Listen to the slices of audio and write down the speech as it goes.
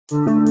Hey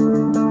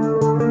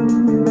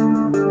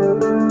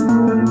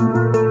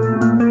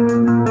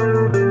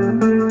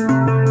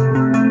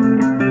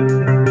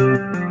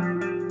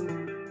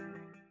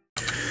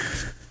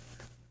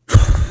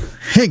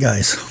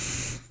guys,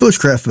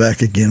 Bushcraft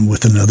back again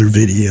with another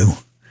video.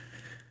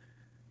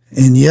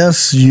 And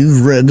yes,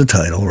 you've read the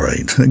title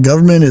right. The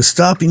government is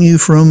stopping you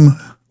from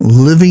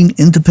living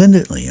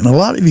independently. And a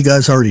lot of you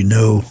guys already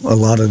know a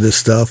lot of this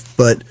stuff,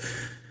 but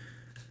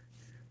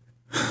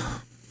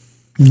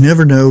you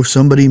never know.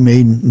 Somebody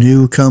may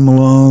new come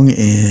along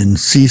and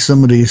see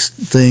some of these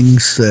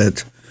things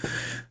that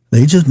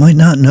they just might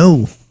not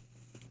know.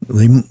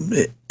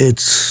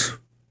 It's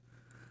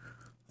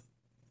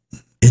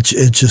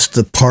just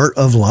a part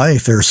of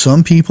life. There are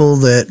some people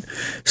that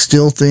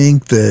still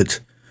think that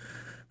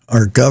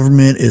our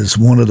government is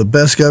one of the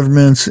best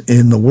governments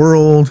in the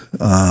world.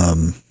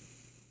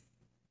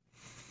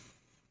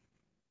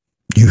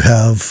 You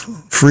have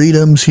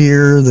freedoms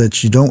here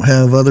that you don't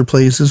have other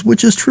places,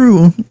 which is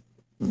true.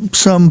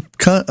 Some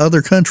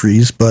other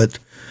countries, but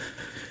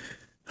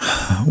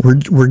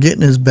we're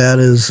getting as bad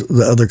as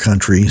the other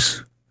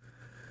countries.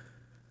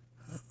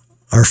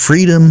 Our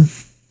freedom,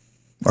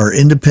 our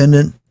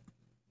independent,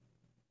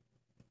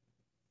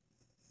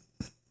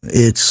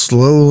 it's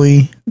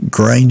slowly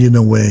grinding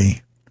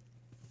away.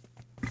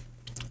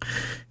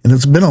 And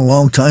it's been a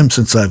long time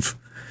since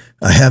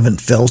I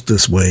haven't felt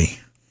this way.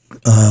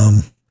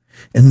 In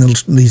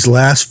these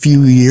last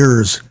few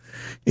years,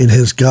 it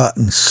has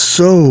gotten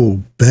so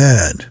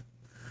bad.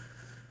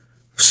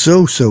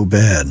 So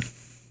bad.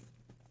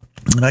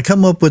 And I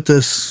come up with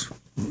this,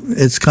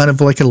 it's kind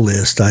of like a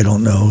list, I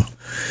don't know.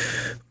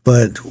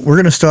 But we're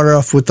going to start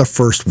off with the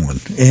first one.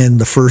 And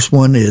the first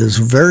one is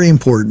very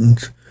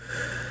important.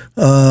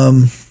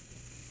 Freedom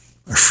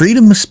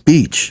of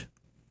speech.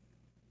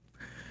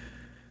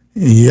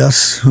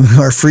 Yes,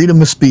 our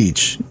freedom of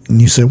speech.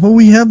 And you say, well,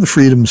 we have the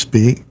freedom to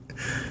speak.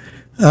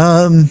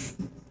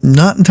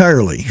 Not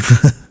entirely.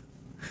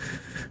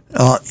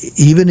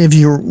 Even if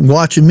you're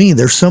watching me,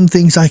 there's some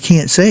things I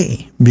can't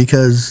say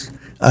because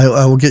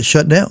I will get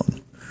shut down.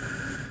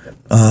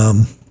 A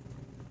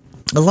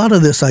lot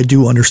of this I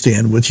do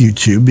understand with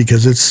YouTube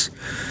because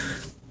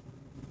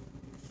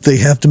they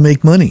have to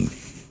make money.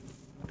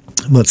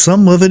 But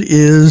some of it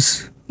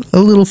is a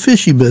little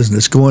fishy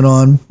business going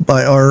on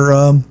by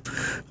our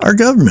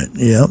government.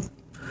 Yeah.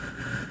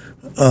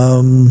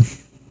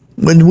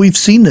 When we've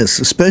seen this,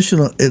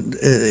 especially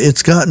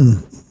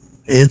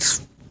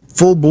it's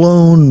full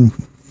blown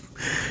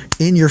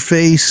in your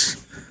face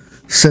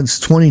since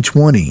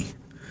 2020.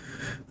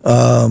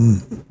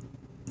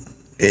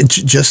 It's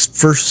just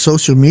for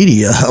social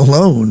media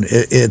alone.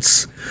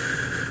 It's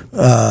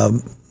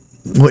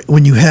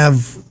when you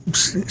have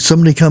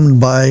somebody coming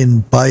by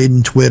and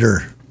Biden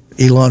Twitter,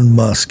 Elon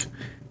Musk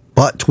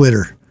bought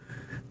Twitter.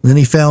 Then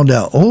he found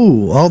out,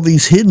 oh, all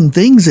these hidden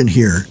things in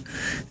here.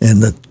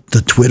 And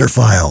the Twitter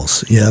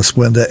files. Yes,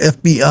 when the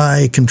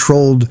FBI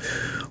controlled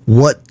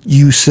what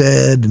you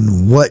said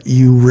and what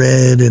you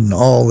read and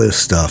all this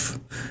stuff.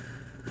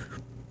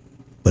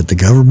 But the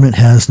government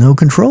has no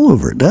control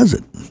over it, does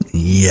it?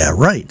 Yeah,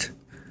 right.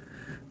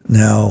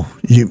 Now,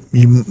 you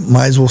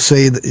might as well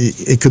say that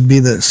it could be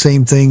the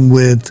same thing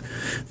with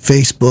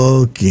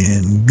Facebook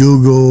and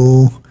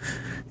Google,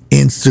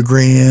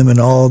 Instagram, and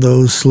all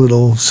those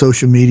little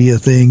social media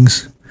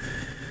things.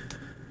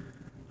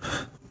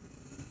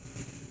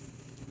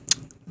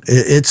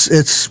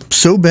 It's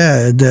so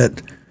bad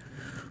that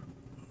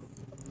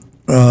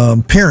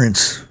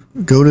parents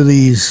go to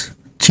these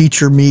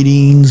teacher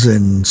meetings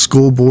and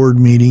school board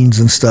meetings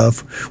and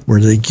stuff where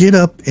they get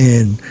up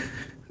and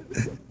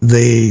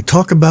they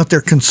talk about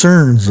their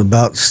concerns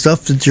about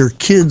stuff that your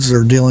kids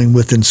are dealing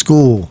with in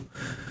school,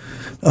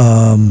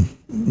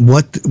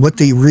 what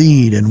they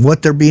read and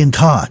what they're being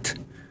taught.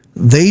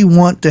 They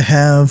want to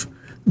have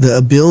the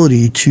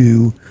ability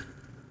to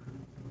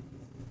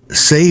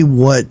say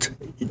what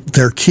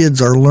their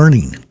kids are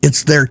learning.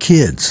 It's their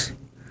kids.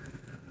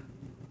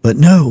 But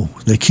no,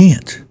 they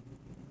can't.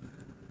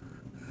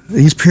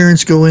 These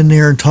parents go in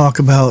there and talk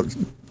about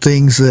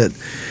things that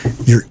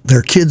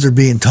their kids are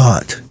being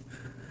taught.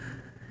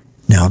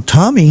 Now,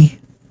 Tommy,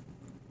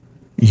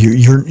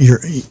 you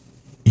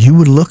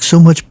would look so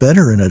much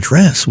better in a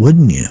dress,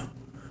 wouldn't you?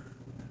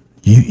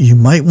 You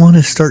might want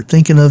to start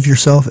thinking of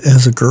yourself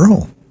as a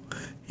girl.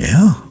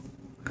 Yeah.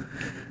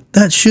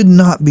 That should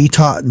not be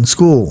taught in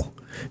school.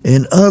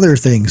 And other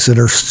things that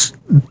are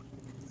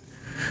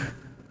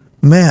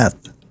math,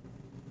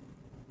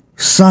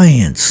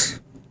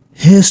 science,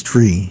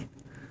 history,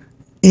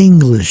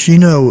 English,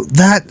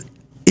 that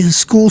is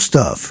school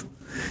stuff.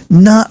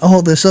 Not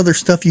all this other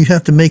stuff you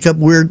have to make up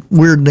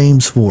weird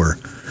names for.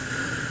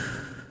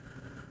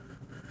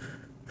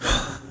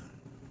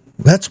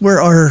 That's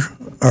where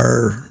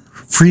our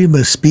freedom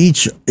of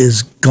speech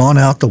is gone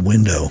out the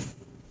window.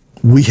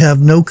 We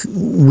have no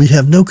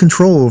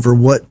control over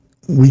what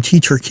we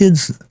teach our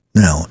kids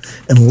now,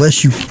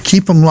 unless you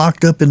keep them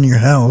locked up in your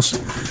house.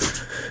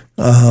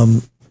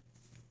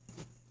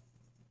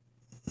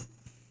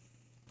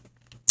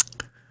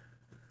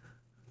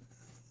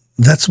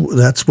 That's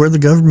where the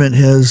government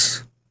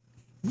has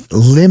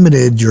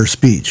limited your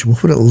speech. We'll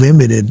put it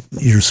limited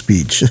your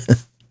speech.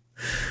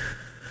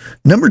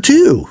 Number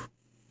 2,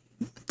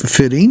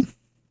 fitting,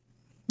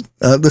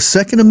 the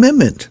Second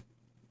Amendment.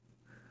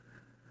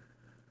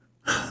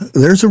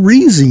 There's a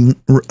reason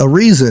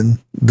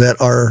that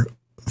our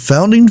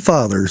founding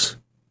fathers,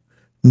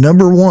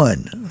 number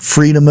 1,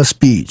 freedom of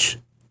speech.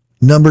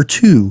 Number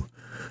 2,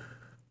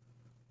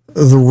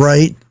 the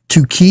right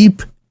to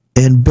keep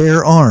and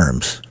bear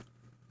arms.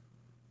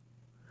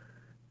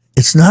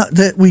 It's not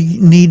that we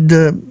need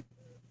to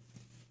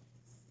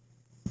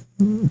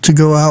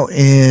go out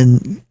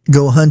and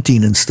go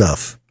hunting and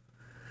stuff.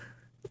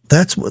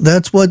 That's what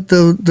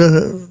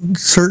the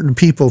certain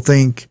people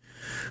think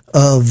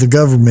of the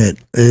government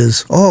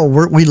is, oh,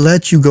 we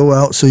let you go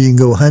out so you can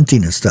go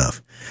hunting and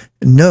stuff.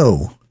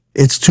 No,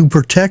 it's to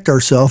protect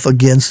ourselves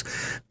against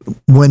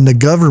when the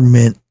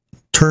government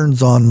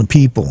turns on the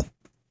people,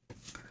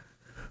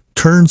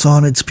 turns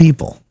on its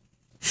people.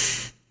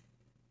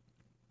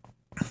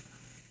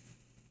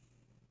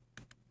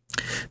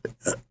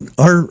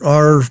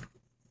 Our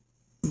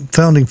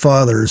founding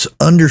fathers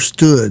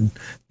understood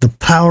the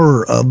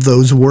power of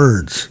those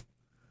words.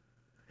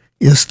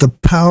 Yes, the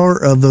power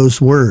of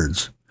those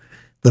words.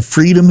 The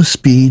freedom of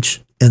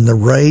speech and the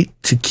right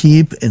to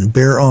keep and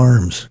bear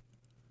arms.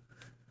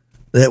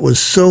 That was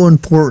so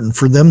important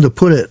for them to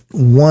put it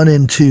 1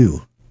 and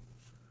 2.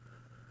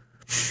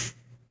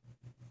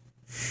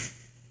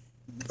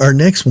 Our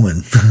next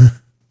one.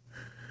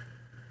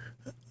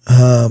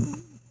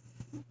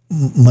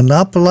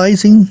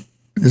 Monopolizing,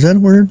 is that a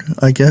word?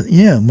 I guess,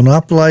 yeah,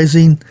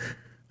 monopolizing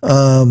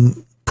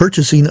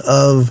purchasing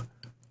of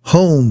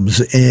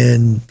homes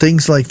and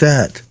things like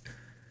that.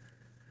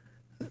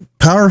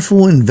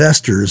 Powerful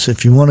investors,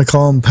 if you want to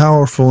call them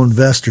powerful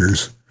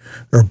investors,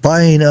 are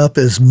buying up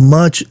as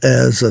much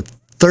as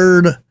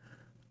 1/3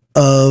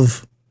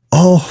 of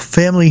all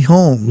family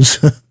homes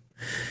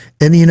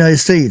in the United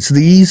States.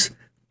 These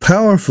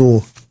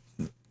powerful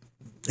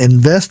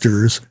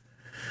investors,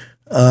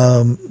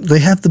 they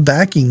have the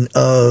backing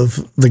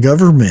of the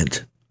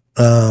government.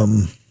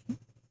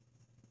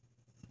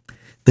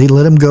 They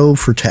let them go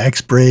for tax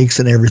breaks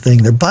and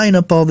everything. They're buying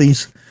up all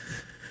these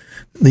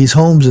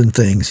homes and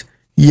things.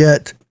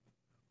 Yet,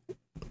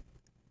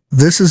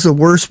 this is the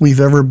worst we've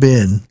ever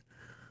been,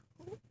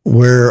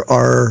 where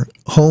our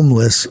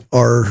homeless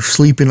are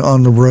sleeping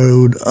on the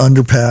road,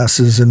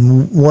 underpasses,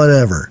 and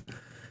whatever.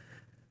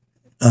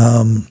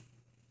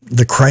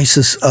 The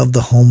crisis of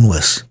the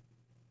homeless.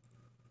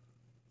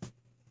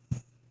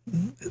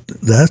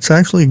 That's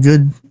actually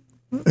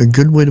a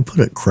good way to put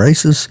it.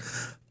 Crisis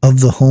of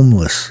the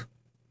homeless.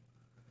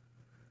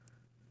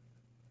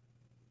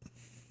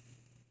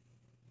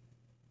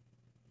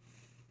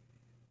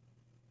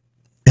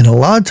 And a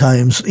lot of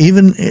times,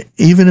 even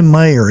in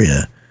my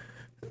area,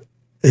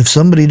 if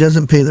somebody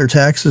doesn't pay their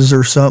taxes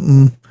or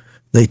something,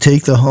 they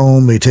take the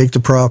home, they take the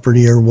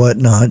property or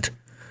whatnot.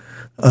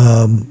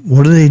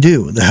 What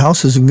do? The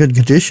house is in good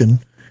condition.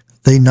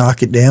 They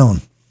knock it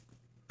down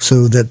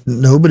so that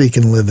nobody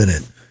can live in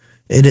it.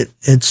 And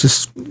it's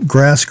just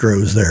grass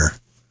grows there.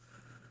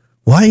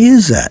 Why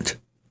is that?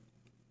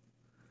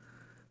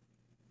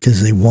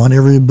 Because they want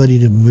everybody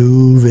to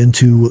move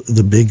into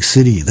the big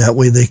city. That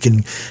way they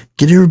can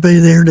get everybody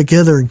there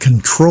together and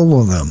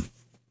control them.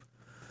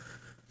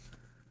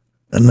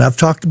 And I've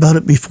talked about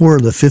it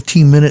before, the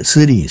 15-minute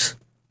cities.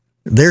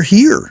 They're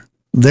here.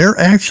 They're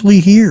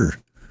actually here.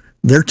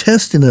 They're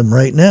testing them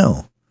right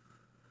now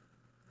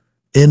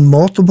in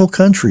multiple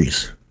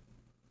countries.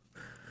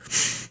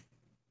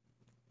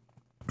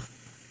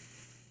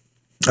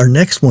 Our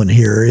next one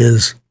here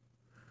is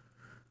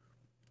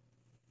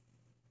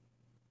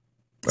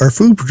our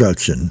food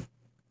production.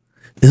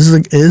 Is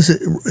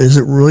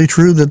it really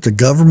true that the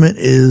government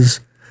is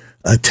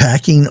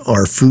attacking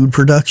our food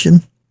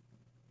production?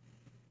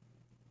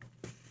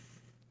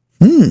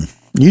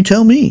 You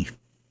tell me.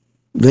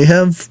 They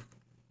have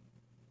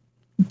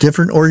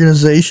different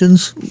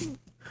organizations.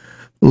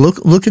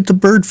 Look at the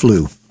bird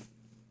flu.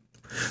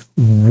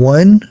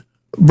 One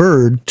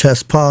bird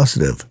tests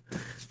positive.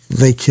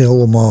 They kill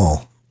them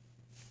all.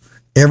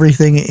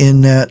 Everything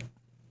in that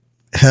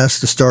has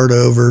to start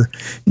over.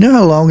 You know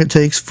how long it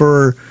takes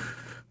for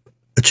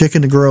a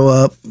chicken to grow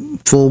up,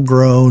 full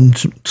grown,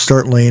 to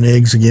start laying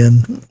eggs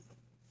again?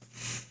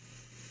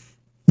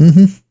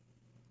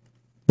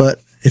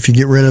 But if you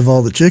get rid of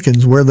all the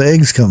chickens, where are the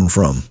eggs coming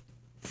from?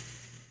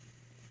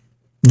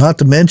 Not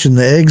to mention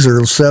the eggs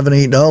are $7,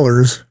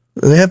 $8.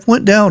 They have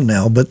went down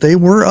now, but they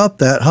were up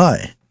that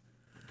high.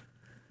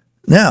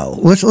 Now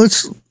let's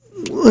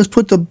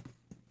put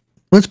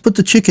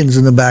the chickens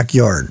in the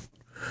backyard.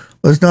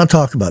 Let's not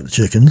talk about the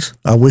chickens.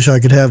 I wish I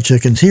could have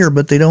chickens here,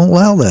 but they don't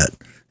allow that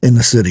in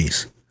the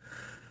cities.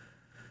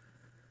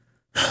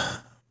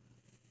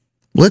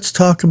 Let's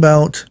talk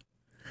about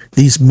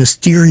these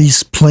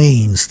mysterious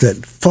planes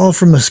that fall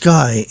from the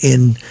sky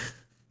and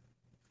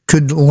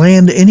could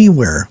land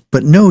anywhere.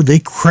 But no, they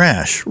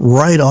crash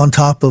right on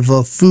top of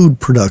a food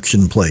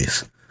production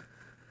place.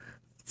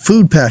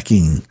 Food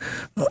packing.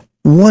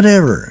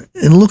 whatever.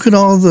 And look at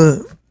all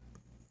the,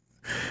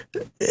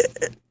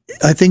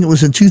 I think it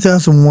was in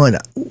 2001,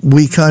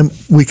 we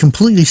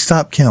completely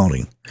stopped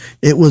counting.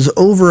 It was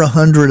over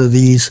 100 of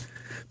these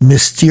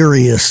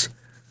mysterious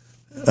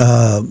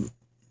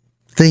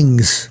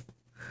things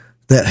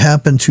that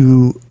happen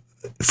to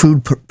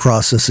food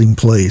processing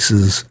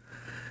places,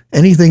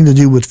 anything to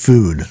do with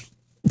food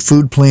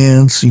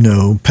plants, you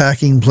know,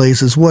 packing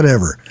places,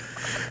 whatever.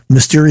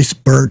 Mysterious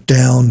burnt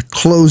down,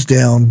 closed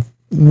down,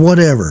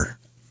 whatever.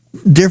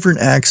 Different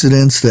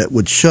accidents that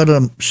would shut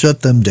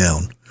them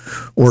down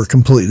or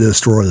completely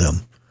destroy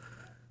them.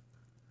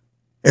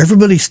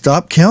 Everybody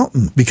stopped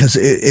counting because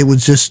it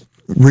was just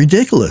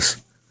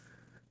ridiculous.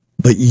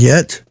 But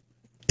yet,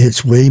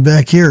 it's way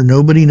back here.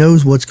 Nobody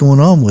knows what's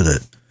going on with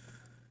it.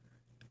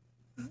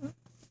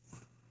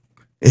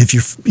 If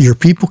your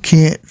people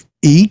can't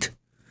eat,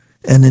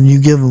 and then you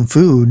give them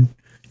food,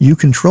 you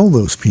control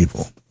those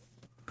people.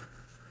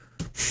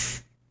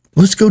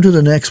 Let's go to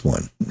the next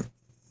one.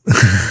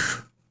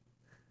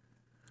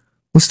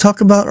 Let's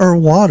talk about our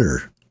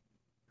water.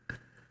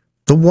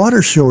 The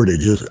water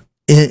shortages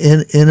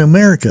in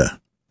America.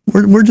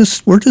 We're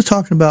just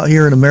talking about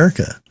here in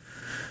America.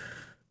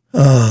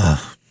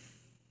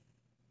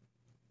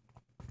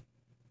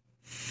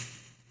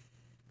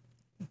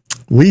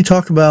 We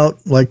talk about,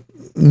 like,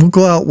 we'll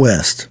go out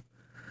west.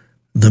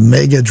 The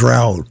mega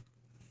drought.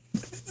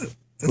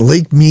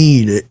 Lake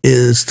Mead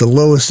is the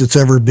lowest it's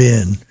ever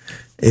been.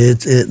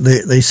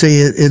 They say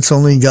it's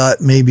only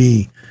got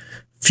maybe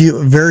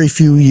very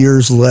few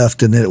years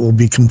left, and it will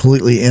be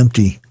completely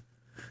empty.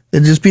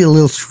 It'd just be a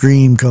little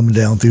stream coming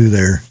down through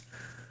there.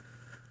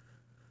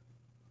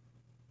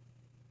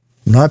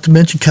 Not to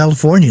mention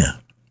California.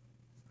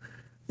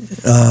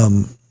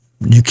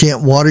 You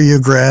can't water your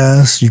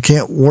grass. You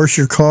can't wash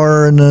your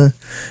car in the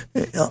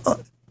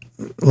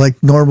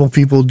like normal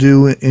people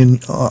do in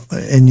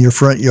your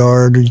front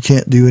yard. You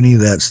can't do any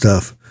of that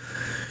stuff.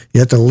 You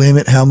have to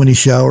limit how many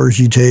showers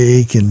you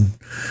take and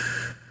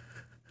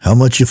how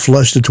much you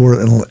flush the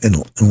toilet,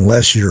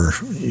 unless you're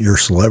a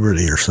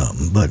celebrity or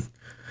something.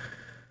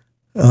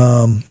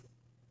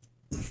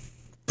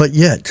 But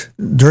yet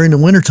during the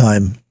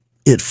wintertime,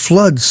 it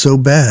floods so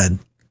bad.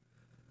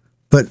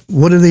 But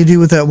what do they do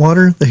with that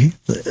water?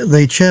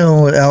 They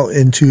channel it out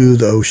into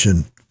the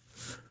ocean.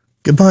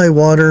 Goodbye,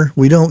 water.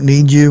 We don't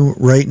need you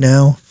right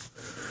now.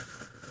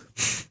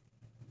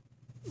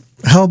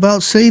 How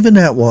about saving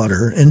that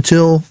water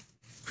until,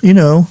 you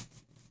know,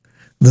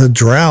 the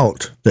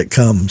drought that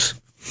comes?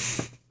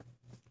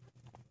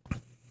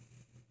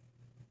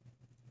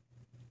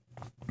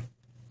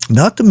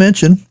 Not to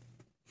mention,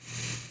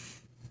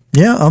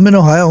 yeah, I'm in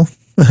Ohio.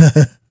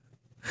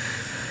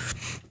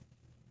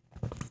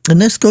 And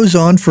this goes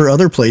on for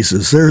other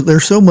places.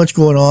 There's so much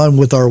going on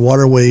with our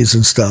waterways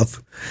and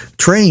stuff.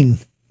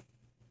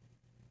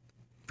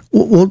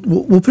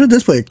 We'll put it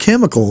this way: a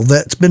chemical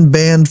that's been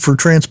banned for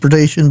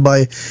transportation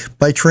by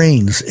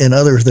trains and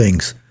other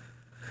things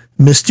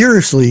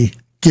mysteriously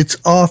gets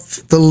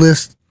off the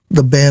list,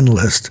 the ban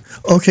list.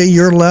 Okay,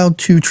 you're allowed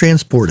to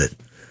transport it.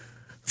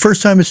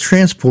 First time it's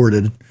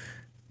transported,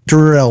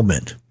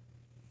 derailment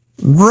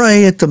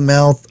right at the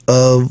mouth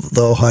of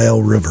the Ohio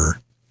River.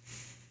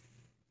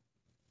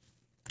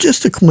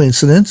 Just a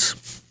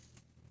coincidence.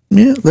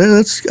 Yeah,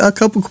 that's a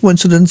couple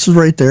coincidences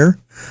right there.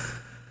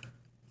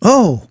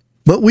 Oh,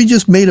 but we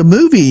just made a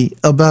movie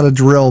about a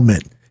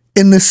derailment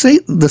in the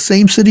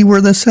same city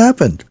where this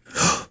happened.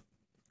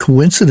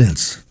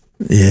 Coincidence.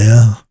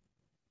 Yeah.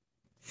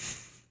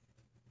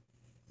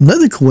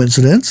 Another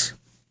coincidence.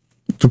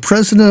 The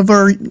president of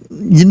our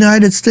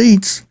United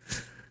States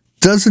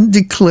doesn't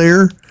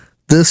declare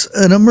this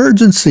an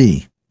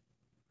emergency.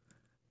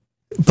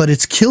 But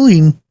it's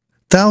killing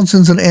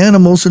thousands of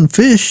animals and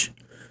fish.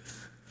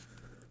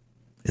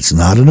 It's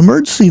not an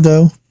emergency,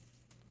 though.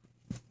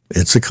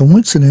 It's a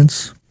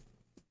coincidence.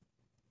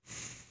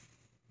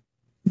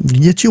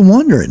 Get you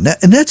wondering.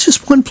 And that's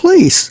just one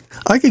place.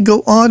 I could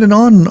go on and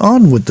on and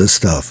on with this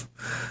stuff.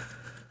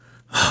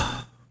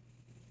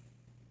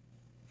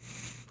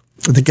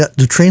 They got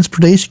the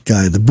transportation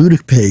guy, the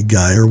BushCraftY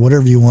guy, or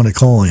whatever you want to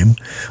call him.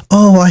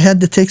 Oh, I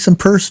had to take some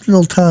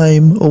personal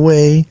time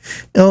away.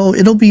 Oh,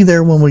 it'll be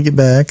there when we get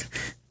back.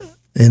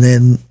 And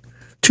then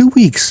 2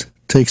 weeks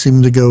takes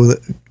him to go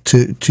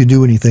to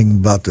do anything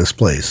about this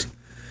place.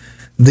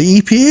 The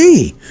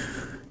EPA.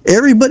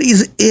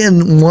 Everybody's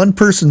in one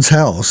person's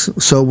house,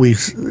 so we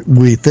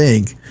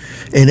think,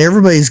 and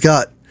everybody's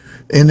got,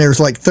 and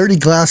there's like 30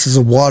 glasses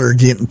of water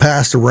getting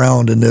passed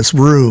around in this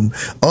room.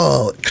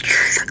 Oh,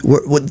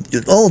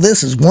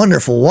 this is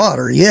wonderful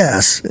water,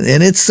 yes,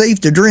 and it's safe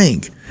to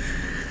drink.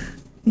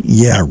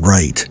 Yeah,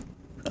 right.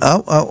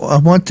 I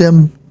want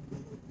them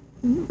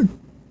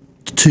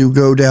to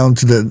go down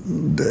to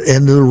the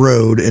end of the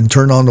road and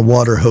turn on the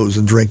water hose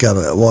and drink out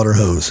of that water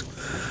hose.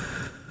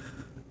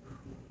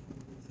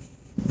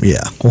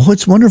 Yeah, well,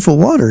 it's wonderful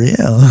water,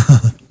 yeah.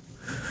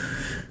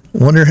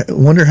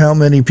 Wonder how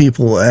many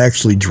people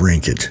actually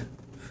drink it.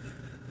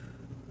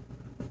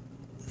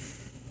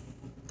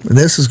 And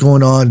this is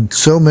going on in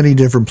so many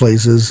different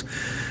places.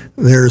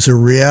 There's a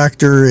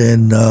reactor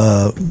in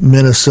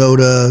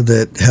Minnesota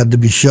that had to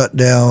be shut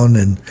down,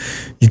 and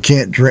you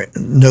can't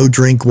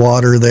drink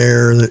water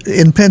there.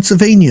 In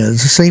Pennsylvania,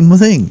 it's the same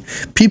thing.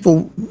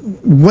 People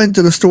went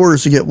to the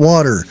stores to get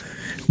water,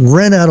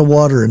 ran out of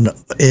water in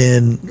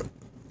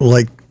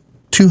like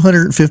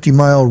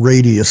 250-mile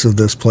radius of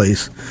this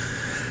place.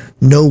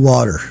 No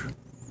water.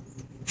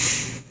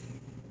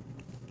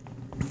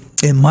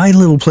 In my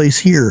little place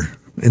here,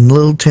 in the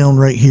little town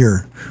right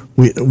here,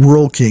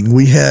 Rural King,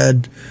 we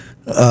had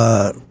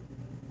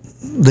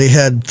they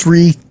had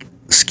 3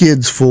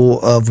 skids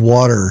full of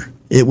water.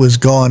 It was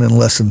gone in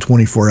less than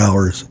 24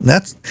 hours.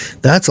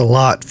 That's a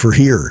lot for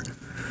here.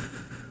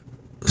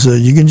 So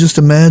you can just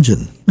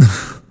imagine.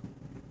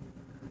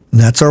 And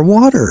that's our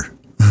water.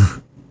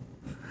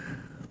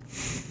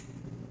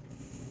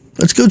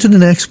 Let's go to the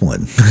next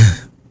one.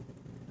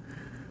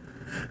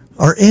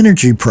 Our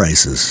energy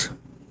prices.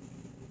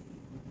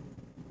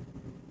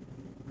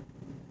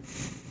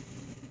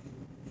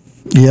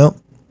 Yep.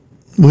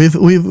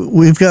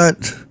 We've got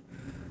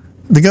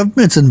the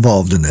government's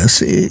involved in this.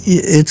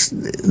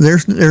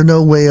 There's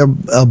no way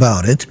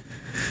about it.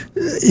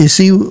 You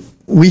see,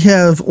 we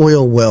have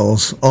oil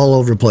wells all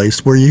over the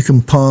place where you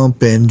can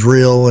pump and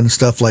drill and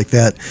stuff like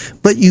that,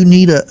 but you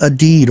need a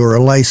deed or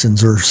a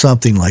license or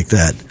something like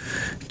that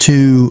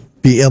to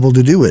be able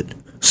to do it.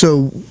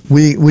 So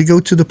we go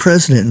to the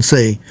president and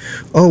say,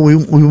 oh, we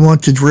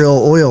want to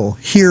drill oil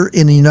here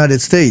in the United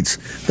States.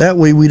 That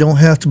way we don't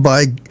have to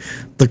buy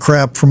the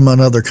crap from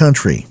another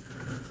country.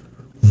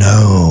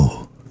 No.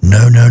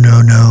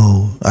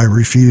 I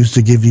refuse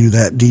to give you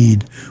that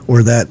deed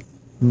or that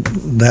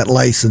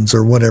license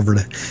or whatever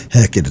the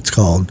heck it's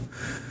called.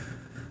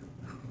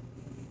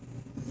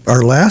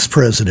 Our last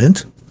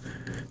president,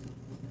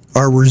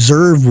 our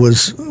reserve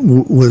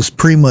was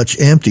pretty much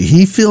empty.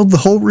 He filled the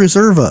whole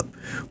reserve up.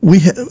 We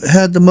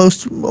had the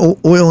most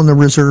oil in the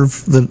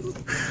reserve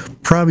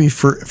probably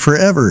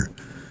forever.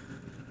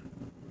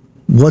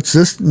 What's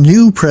this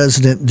new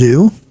president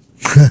do?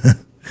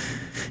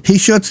 He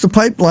shuts the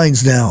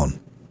pipelines down.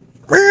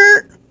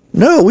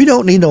 No, we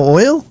don't need no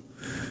oil.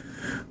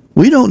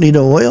 We don't need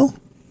no oil.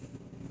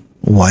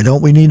 Why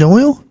don't we need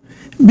oil?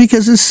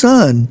 Because his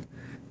son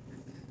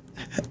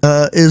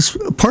is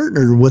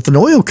partnered with an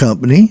oil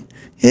company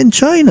in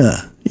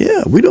China.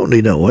 Yeah, we don't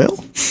need no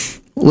oil.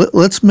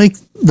 Let's make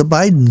the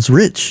Bidens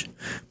rich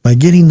by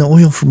getting the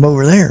oil from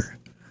over there.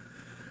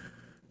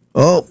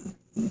 Oh,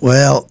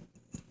 well,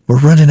 we're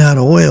running out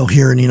of oil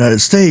here in the United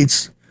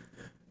States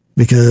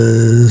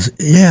because,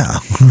 yeah,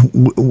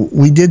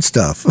 we did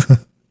stuff.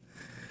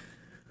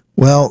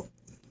 Well,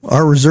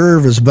 our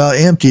reserve is about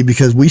empty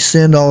because we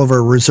send all of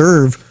our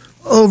reserve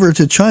over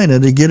to China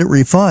to get it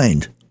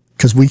refined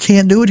because we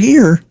can't do it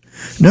here.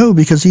 No,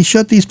 because he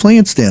shut these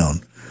plants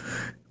down.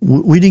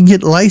 We didn't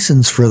get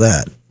license for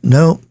that.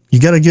 No, you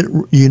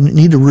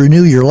need to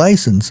renew your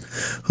license.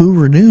 Who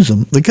renews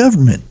them? The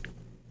government.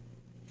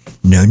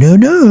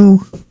 No.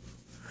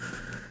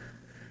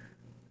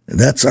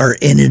 That's our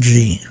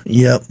energy.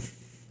 Yep.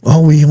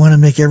 Oh, we want to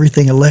make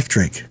everything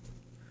electric.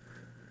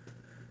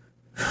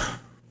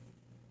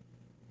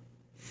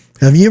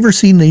 Have you ever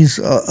seen these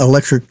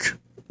electric,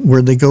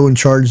 where they go and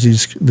charge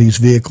these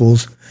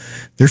vehicles?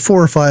 There's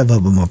 4 or 5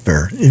 of them up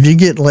there. If you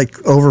get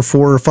like over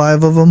 4 or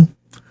 5 of them,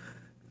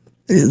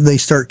 they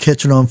start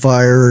catching on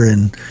fire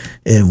and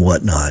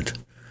whatnot.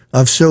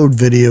 I've showed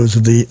videos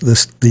of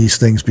these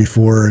things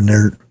before, and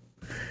they're...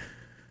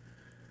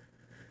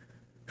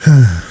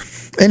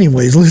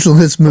 Anyways,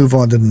 let's move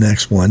on to the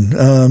next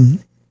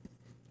one.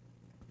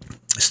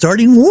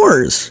 Starting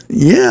wars.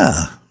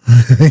 Yeah.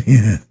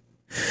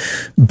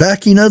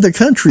 Backing other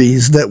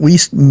countries that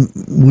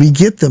we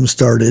get them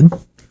started.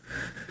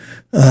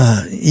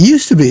 It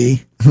used to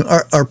be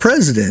our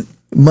president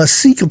must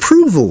seek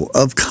approval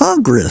of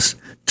Congress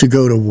to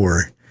go to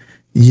war.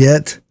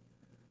 Yet,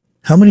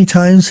 how many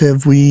times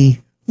have we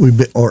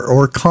been,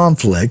 or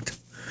conflict,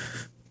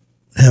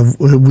 have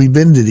we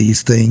been to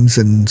these things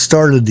and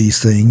started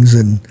these things,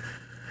 and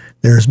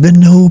there's been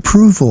no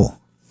approval?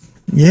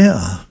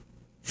 Yeah.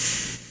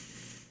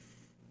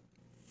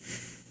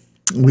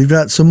 We've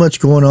got so much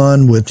going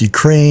on with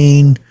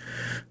Ukraine,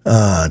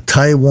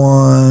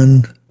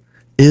 Taiwan,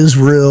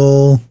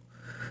 Israel.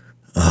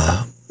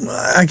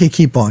 I could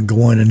keep on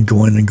going and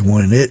going and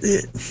going.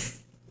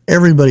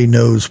 Everybody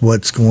knows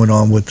what's going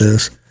on with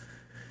this.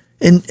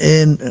 And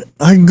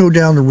I can go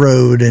down the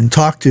road and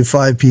talk to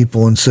 5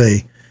 people and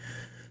say,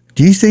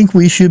 do you think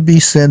we should be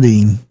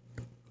sending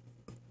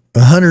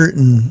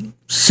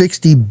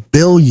 $160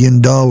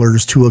 billion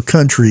to a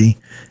country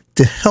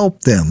to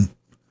help them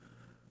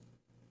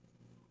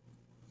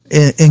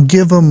and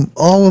give them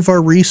all of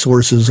our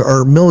resources,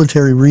 our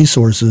military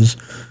resources?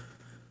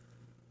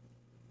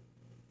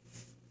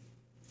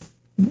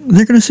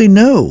 They're going to say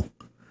no,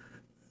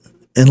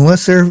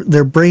 unless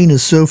their brain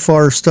is so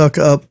far stuck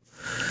up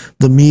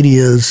the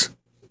media's,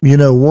 you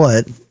know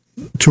what,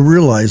 to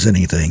realize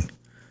anything.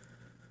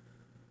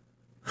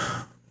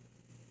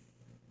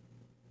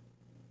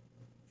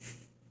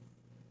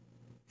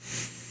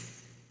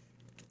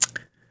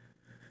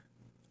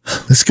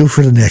 Let's go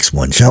for the next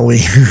one, shall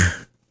we?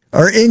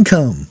 Our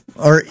income.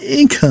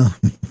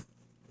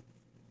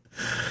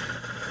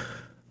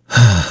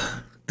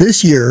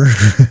 This year,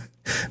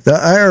 the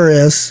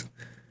IRS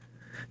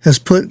has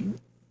put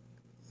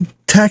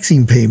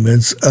taxing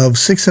payments of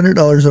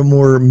 $600 or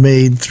more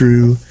made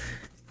through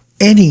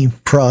any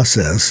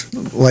process,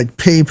 like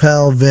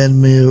PayPal,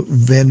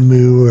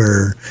 Venmo,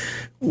 or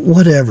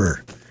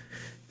whatever.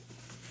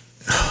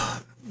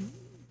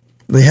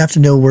 They have to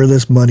know where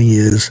this money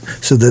is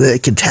so that they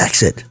can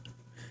tax it.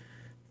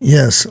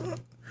 Yes.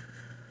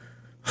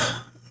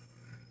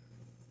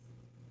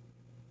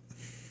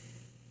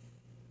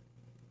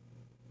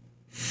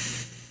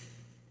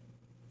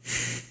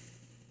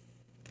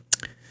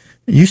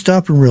 You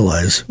stop and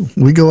realize,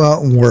 we go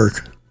out and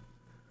work.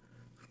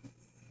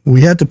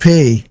 We have to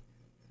pay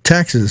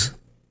taxes.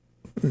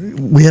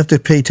 We have to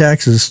pay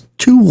taxes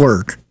to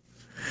work.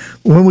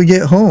 When we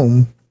get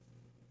home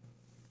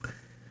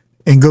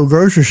and go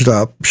grocery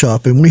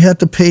shopping, we have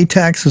to pay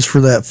taxes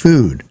for that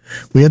food.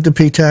 We have to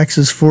pay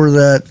taxes for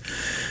that,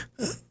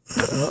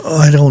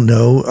 I don't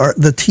know,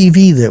 the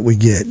TV that we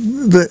get,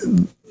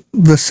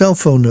 the cell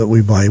phone that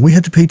we buy. We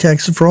have to pay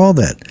taxes for all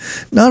that.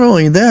 Not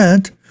only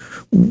that,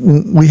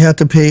 we have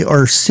to pay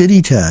our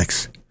city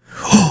tax.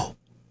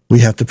 We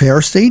have to pay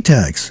our state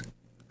tax.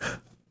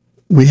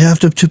 We have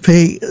to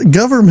pay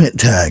government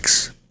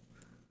tax.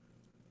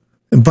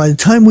 And by the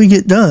time we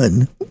get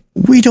done,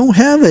 we don't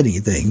have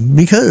anything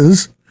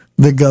because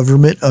the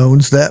government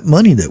owns that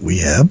money that we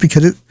have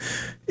because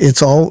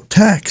it's all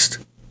taxed.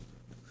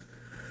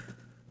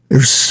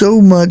 There's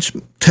so much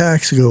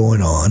tax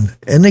going on,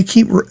 and they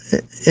keep,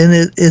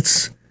 and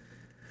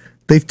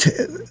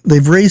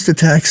they've raised the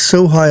tax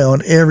so high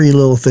on every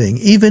little thing.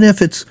 Even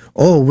if it's,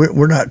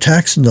 we're not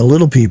taxing the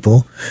little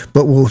people,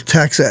 but we'll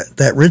tax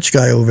that rich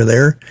guy over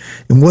there.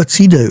 And what's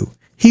he do?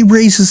 He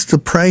raises the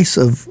price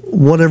of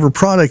whatever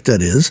product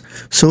that is,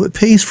 so it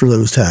pays for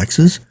those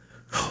taxes.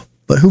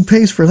 But who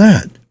pays for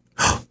that?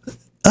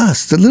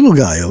 Us, the little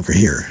guy over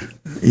here.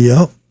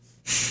 Yep.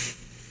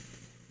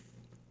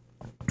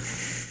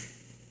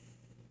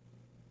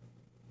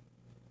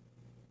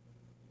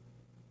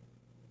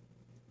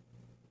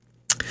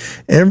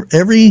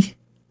 Every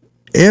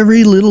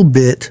little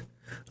bit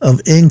of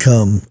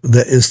income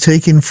that is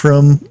taken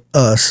from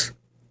us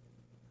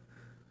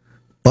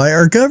by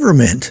our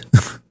government,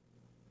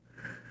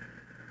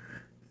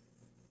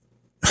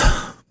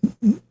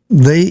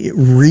 they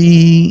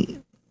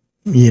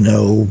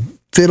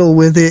fiddle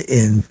with it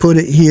and put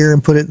it here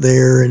and put it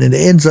there, and it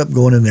ends up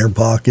going in their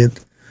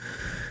pocket.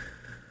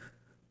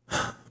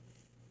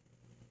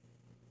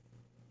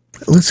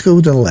 Let's go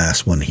to the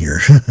last one here.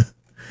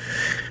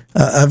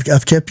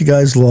 I've kept you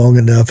guys long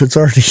enough. It's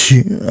already,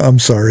 I'm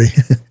sorry.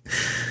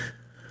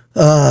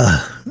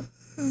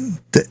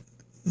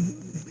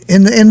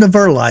 In the end of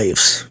our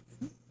lives,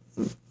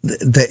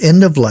 the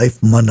end of life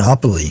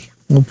monopoly,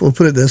 we'll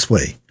put it this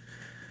way.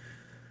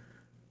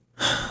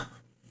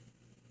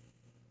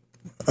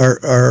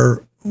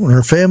 When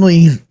our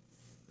family,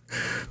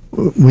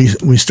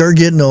 we start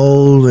getting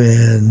old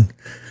and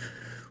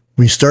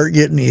we start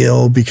getting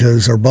ill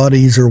because our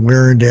bodies are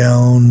wearing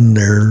down,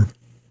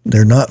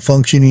 they're not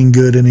functioning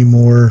good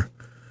anymore,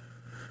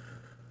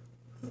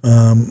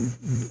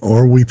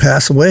 or we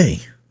pass away.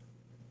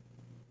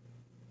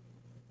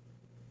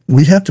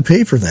 We have to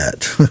pay for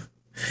that.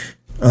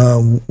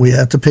 We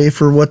have to pay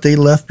for what they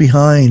left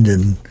behind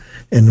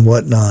and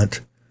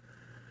whatnot.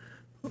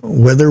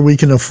 Whether we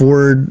can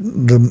afford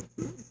the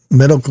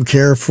medical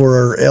care for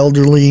our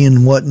elderly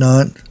and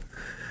whatnot,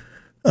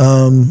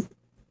 the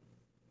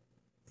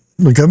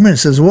government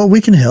says, well, we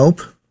can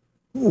help.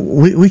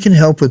 We can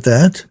help with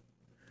that.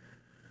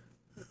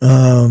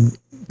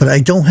 But I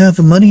don't have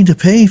the money to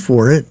pay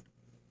for it.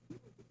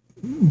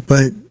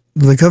 But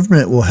the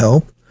government will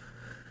help.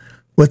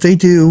 What they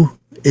do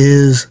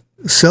is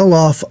sell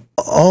off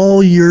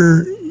all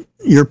your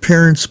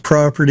parents'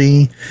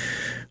 property,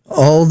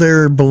 all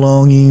their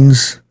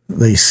belongings.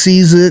 They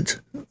seize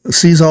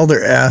all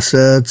their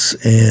assets,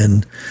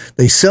 and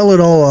they sell it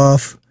all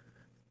off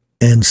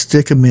and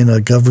stick them in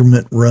a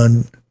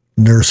government-run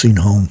nursing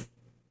home.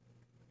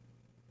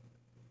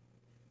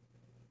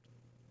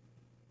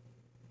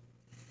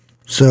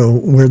 So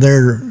where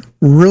they're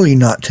really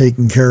not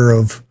taken care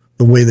of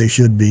the way they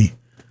should be.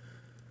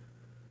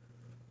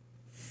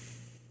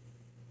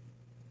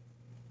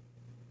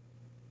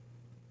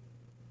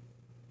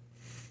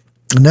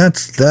 And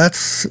that's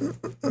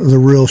the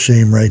real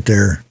shame right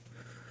there.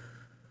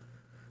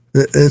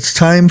 It's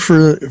time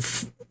for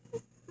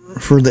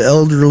the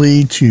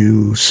elderly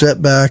to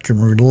sit back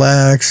and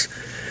relax,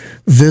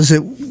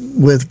 visit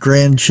with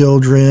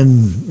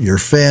grandchildren, your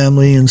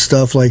family and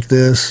stuff like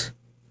this.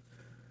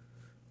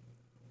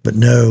 But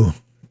no,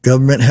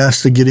 government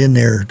has to get in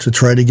there to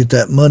try to get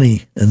that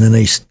money, and then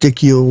they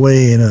stick you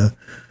away in a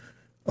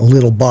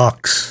little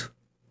box.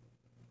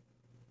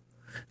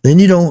 Then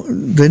you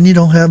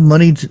don't have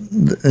money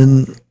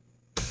and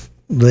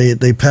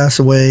they pass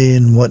away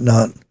and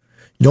whatnot.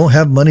 You don't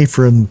have money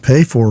for them to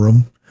pay for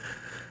them.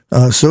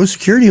 Social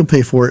Security will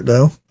pay for it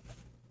though.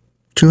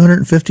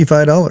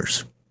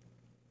 $255.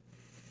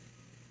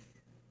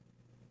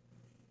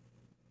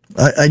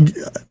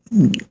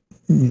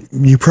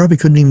 You probably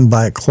couldn't even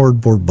buy a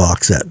cardboard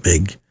box that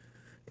big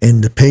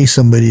and to pay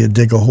somebody to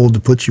dig a hole to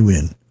put you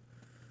in.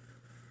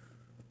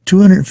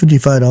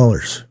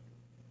 $255.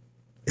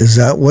 Is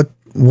that what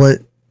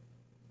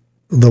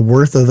the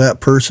worth of that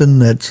person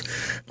that's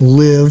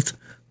lived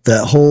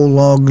that whole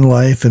long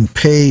life and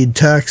paid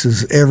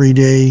taxes every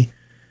day?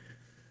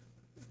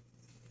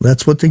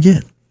 That's what they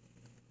get.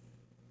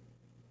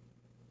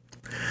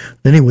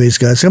 Anyways,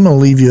 guys, I'm going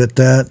to leave you at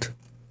that.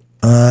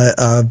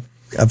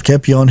 I've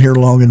kept you on here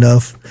long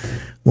enough.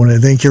 Want to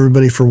thank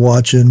everybody for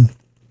watching.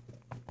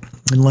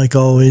 And like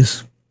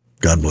always,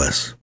 God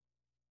bless.